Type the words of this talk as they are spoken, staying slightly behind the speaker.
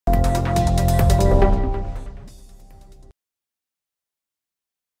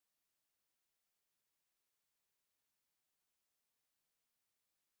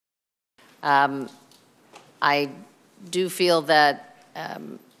I do feel that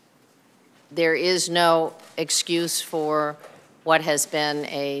there is no excuse for what has been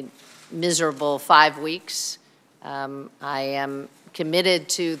a miserable 5 weeks. I am committed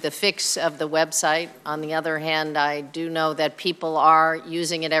to the fix of the website. On the other hand, I do know that people are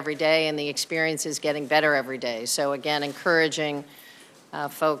using it every day and the experience is getting better every day. So again, encouraging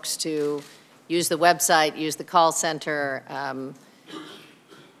folks to use the website, use the call center,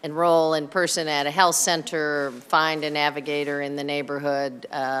 enroll in person at a health center, find a navigator in the neighborhood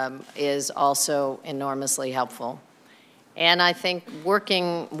is also enormously helpful. And I think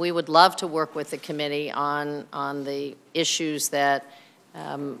we would love to work with the committee on the issues that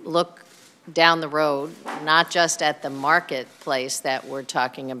look down the road, not just at the marketplace that we're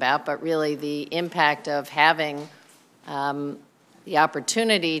talking about, but really the impact of having the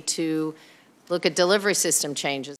opportunity to look at delivery system changes.